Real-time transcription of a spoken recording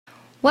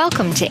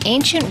Welcome to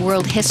Ancient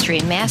World History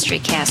Mastery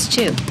Cast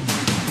 2.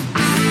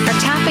 Our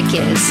topic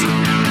is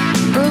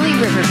Early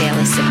River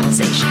Valley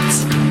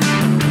Civilizations.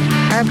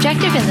 Our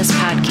objective in this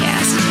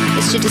podcast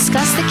is to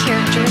discuss the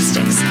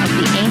characteristics of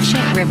the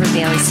ancient River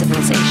Valley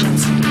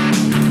civilizations.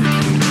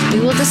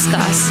 We will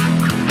discuss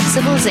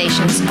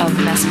civilizations of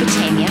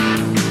Mesopotamia,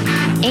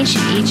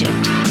 ancient Egypt,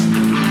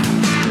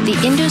 the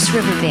Indus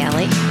River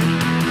Valley,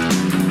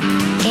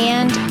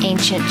 and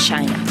ancient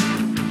China.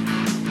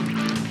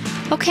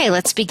 Okay,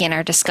 let's begin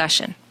our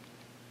discussion.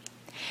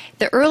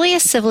 The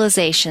earliest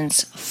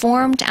civilizations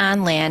formed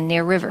on land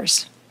near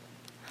rivers.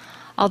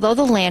 Although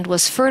the land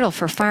was fertile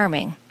for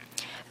farming,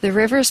 the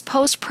rivers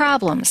posed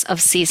problems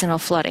of seasonal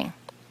flooding.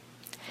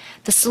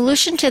 The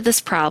solution to this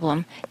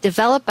problem,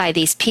 developed by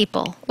these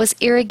people, was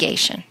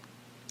irrigation.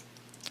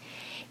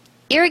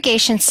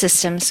 Irrigation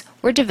systems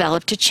were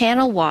developed to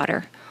channel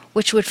water,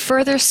 which would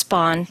further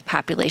spawn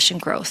population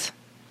growth.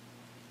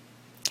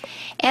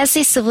 As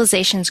these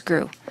civilizations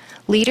grew,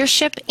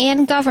 leadership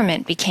and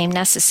government became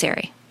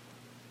necessary.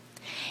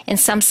 In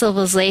some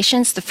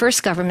civilizations, the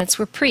first governments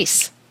were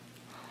priests.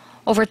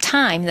 Over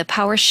time, the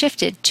power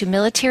shifted to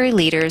military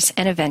leaders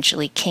and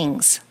eventually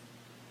kings.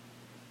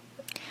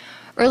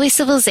 Early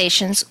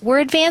civilizations were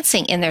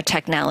advancing in their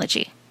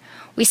technology.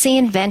 We see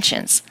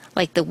inventions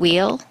like the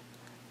wheel,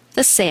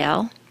 the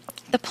sail,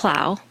 the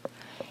plow,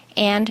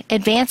 and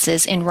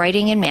advances in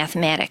writing and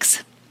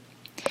mathematics.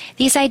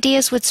 These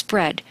ideas would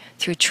spread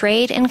through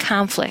trade and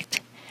conflict.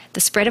 The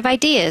spread of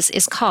ideas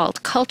is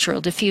called cultural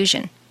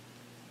diffusion.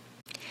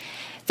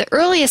 The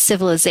earliest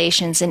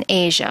civilizations in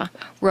Asia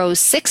rose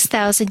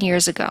 6,000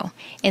 years ago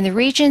in the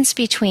regions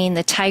between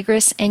the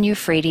Tigris and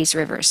Euphrates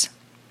rivers.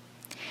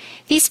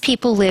 These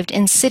people lived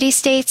in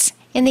city-states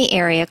in the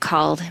area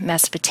called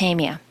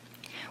Mesopotamia,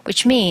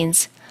 which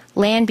means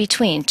land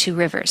between two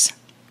rivers.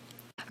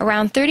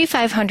 Around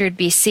 3500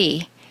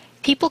 BC,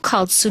 people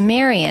called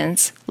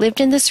Sumerians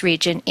lived in this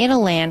region in a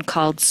land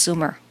called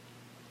Sumer.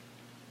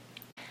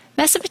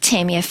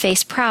 Mesopotamia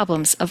faced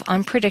problems of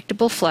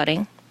unpredictable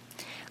flooding,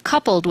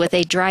 coupled with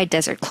a dry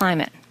desert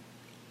climate.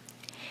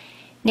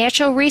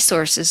 Natural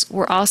resources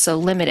were also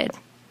limited.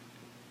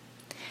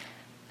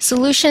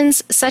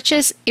 Solutions such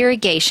as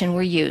irrigation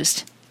were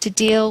used to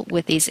deal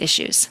with these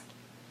issues.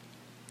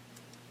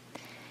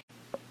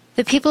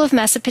 The people of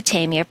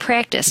Mesopotamia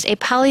practiced a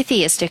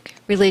polytheistic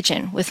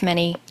religion with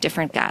many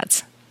different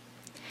gods.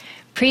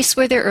 Priests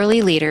were their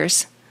early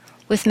leaders,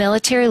 with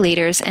military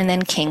leaders and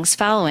then kings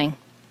following.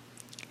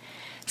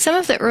 Some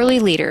of the early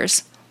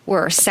leaders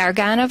were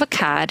Sargon of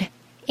Akkad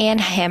and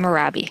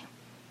Hammurabi.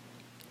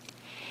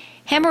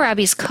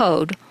 Hammurabi's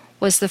code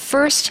was the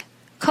first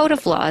code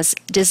of laws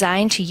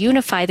designed to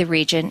unify the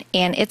region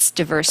and its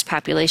diverse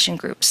population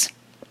groups.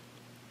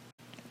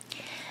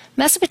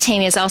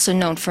 Mesopotamia is also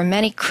known for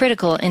many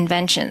critical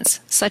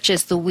inventions, such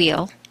as the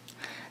wheel,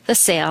 the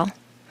sail,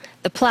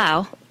 the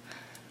plow,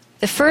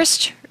 the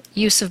first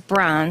use of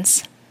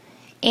bronze,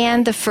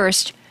 and the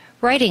first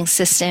writing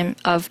system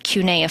of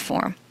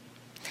cuneiform,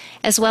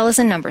 as well as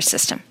a number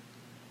system.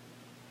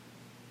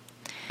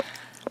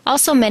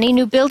 Also, many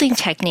new building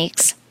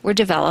techniques were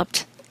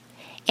developed,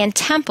 and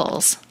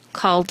temples,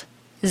 called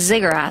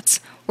ziggurats,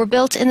 were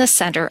built in the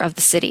center of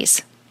the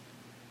cities.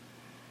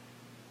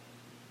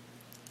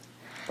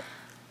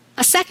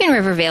 A second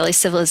river valley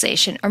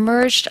civilization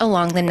emerged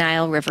along the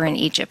Nile River in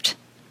Egypt.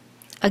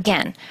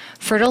 Again,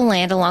 fertile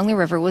land along the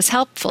river was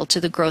helpful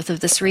to the growth of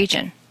this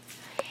region,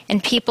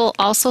 and people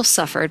also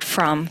suffered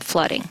from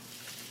flooding.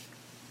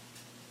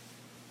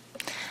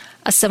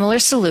 A similar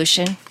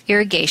solution,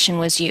 irrigation,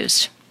 was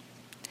used.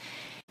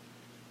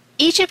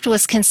 Egypt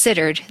was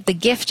considered the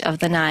gift of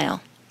the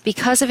Nile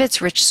because of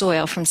its rich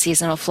soil from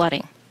seasonal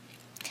flooding.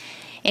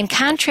 In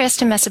contrast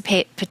to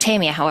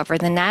Mesopotamia, however,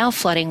 the Nile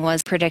flooding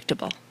was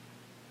predictable,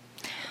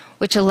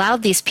 which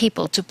allowed these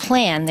people to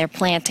plan their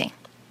planting.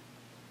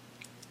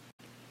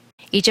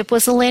 Egypt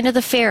was the land of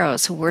the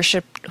pharaohs who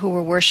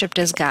were worshipped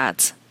as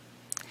gods.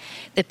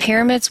 The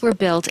pyramids were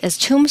built as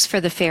tombs for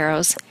the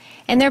pharaohs,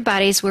 and their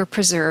bodies were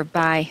preserved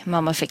by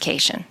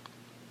mummification.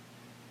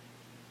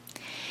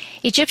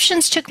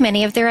 Egyptians took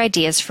many of their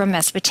ideas from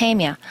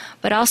Mesopotamia,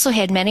 but also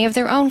had many of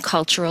their own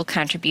cultural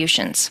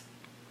contributions.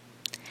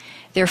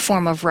 Their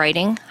form of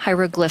writing,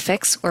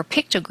 hieroglyphics, or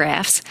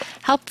pictographs,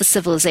 helped the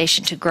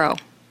civilization to grow.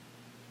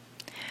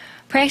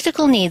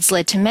 Practical needs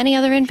led to many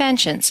other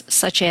inventions,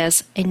 such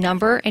as a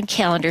number and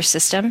calendar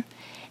system,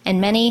 and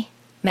many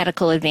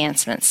medical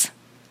advancements.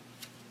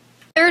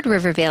 The third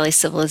river valley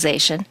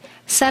civilization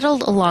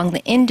settled along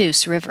the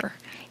Indus River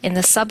in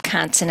the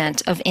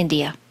subcontinent of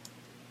India.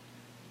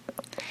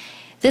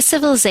 This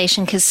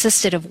civilization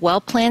consisted of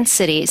well-planned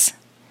cities,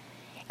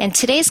 and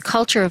today's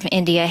culture of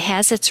India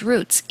has its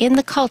roots in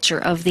the culture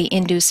of the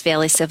Indus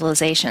Valley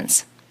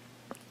civilizations.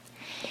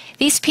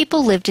 These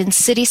people lived in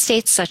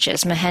city-states such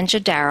as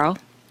Mohenjo-Daro,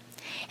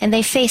 and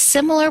they faced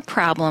similar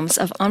problems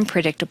of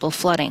unpredictable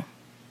flooding.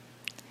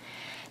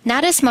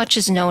 Not as much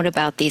is known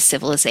about these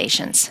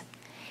civilizations.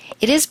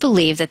 It is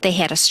believed that they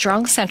had a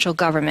strong central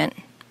government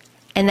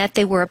and that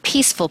they were a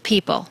peaceful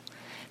people,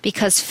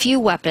 because few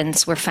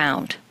weapons were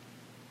found.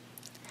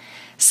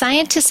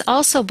 Scientists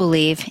also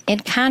believe, in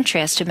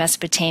contrast to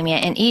Mesopotamia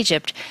and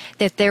Egypt,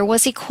 that there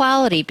was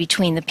equality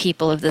between the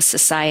people of the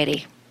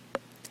society.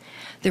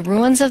 The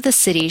ruins of the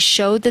cities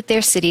showed that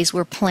their cities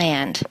were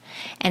planned,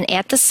 and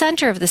at the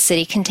center of the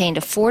city contained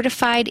a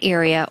fortified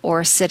area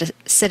or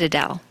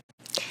citadel.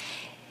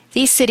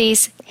 These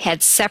cities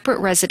had separate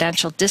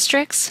residential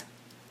districts,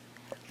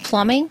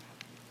 plumbing,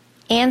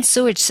 and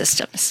sewage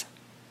systems.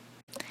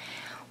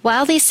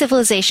 While these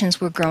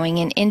civilizations were growing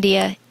in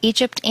India,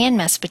 Egypt, and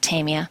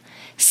Mesopotamia,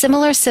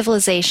 similar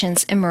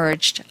civilizations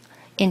emerged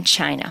in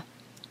China.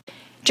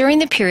 During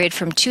the period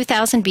from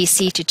 2000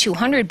 BC to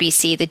 200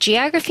 BC, the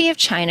geography of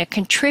China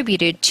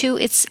contributed to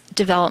its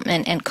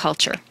development and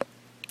culture.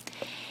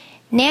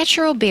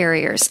 Natural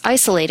barriers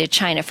isolated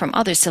China from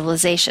other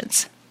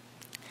civilizations.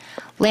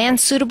 Land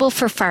suitable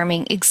for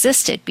farming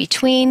existed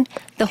between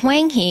the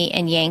Huanghe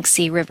and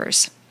Yangtze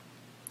rivers.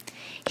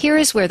 Here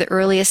is where the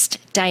earliest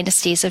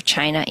dynasties of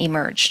China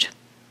emerged.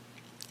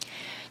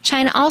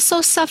 China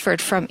also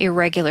suffered from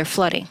irregular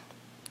flooding.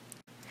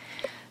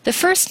 The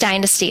first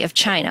dynasty of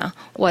China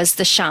was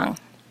the Shang.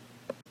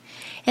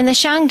 In the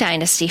Shang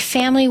dynasty,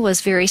 family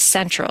was very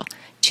central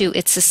to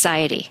its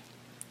society.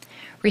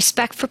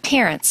 Respect for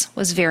parents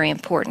was very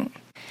important.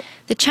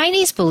 The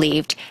Chinese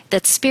believed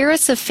that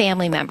spirits of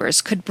family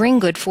members could bring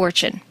good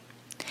fortune.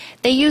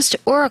 They used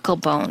oracle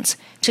bones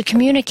to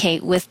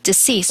communicate with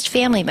deceased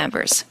family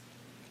members.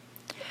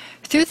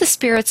 Through the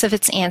spirits of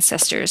its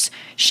ancestors,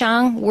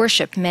 Shang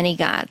worshipped many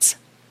gods.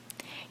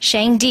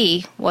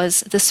 Shangdi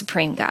was the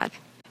supreme god.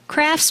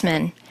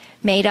 Craftsmen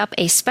made up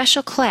a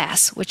special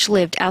class which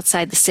lived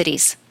outside the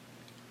cities.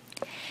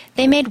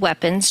 They made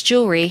weapons,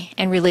 jewelry,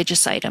 and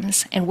religious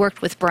items, and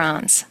worked with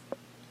bronze.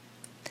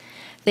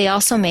 They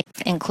also made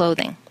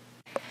clothing.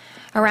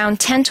 Around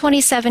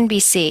 1027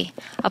 BC,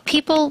 a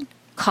people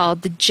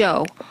called the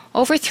Zhou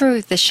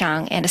overthrew the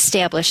Shang and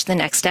established the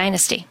next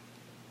dynasty.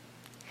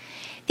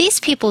 These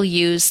people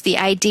used the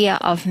idea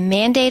of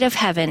mandate of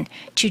heaven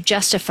to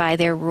justify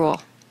their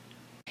rule.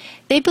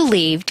 They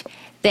believed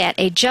that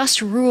a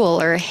just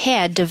ruler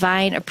had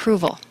divine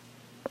approval.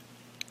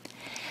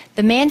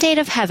 The mandate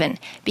of heaven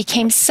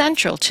became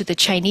central to the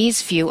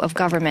Chinese view of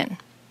government.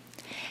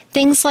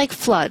 Things like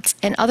floods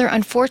and other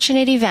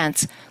unfortunate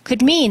events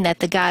could mean that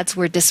the gods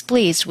were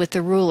displeased with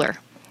the ruler,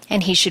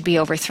 and he should be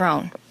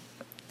overthrown.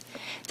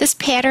 This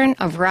pattern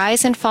of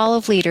rise and fall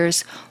of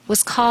leaders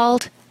was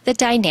called the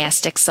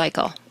dynastic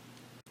cycle.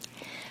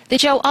 The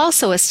Zhou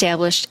also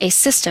established a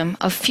system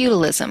of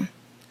feudalism,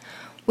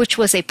 which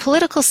was a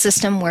political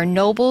system where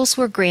nobles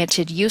were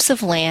granted use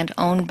of land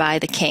owned by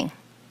the king.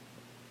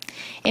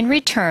 In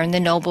return, the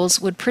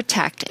nobles would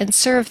protect and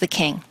serve the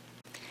king.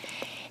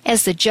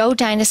 As the Zhou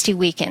dynasty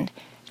weakened,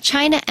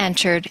 China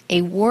entered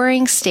a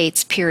warring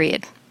states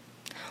period,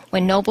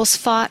 when nobles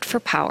fought for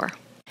power.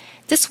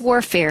 This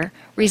warfare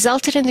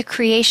resulted in the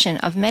creation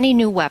of many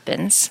new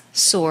weapons,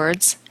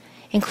 swords,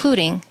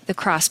 including the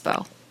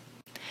crossbow.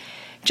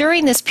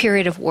 During this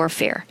period of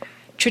warfare,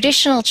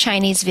 traditional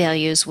Chinese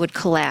values would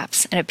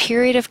collapse and a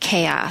period of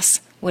chaos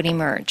would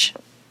emerge.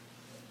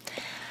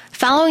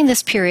 Following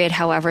this period,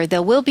 however,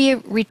 there will be a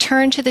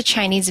return to the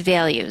Chinese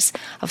values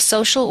of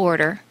social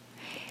order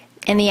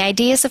and the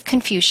ideas of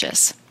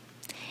Confucius.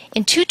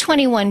 In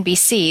 221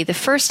 BC, the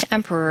first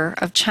emperor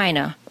of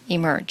China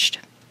emerged.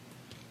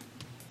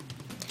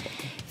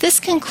 This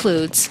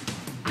concludes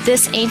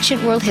this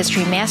Ancient World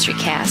History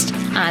Mastercast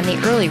on the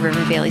early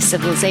River Valley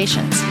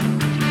civilizations.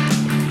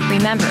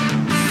 Remember,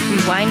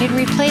 rewind and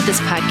replay this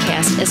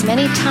podcast as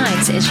many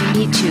times as you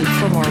need to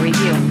for more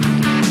review.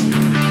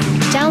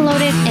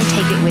 Download it and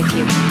take it with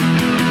you.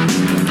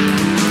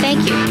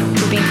 Thank you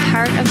for being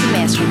part of the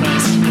Mastery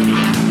Maze community.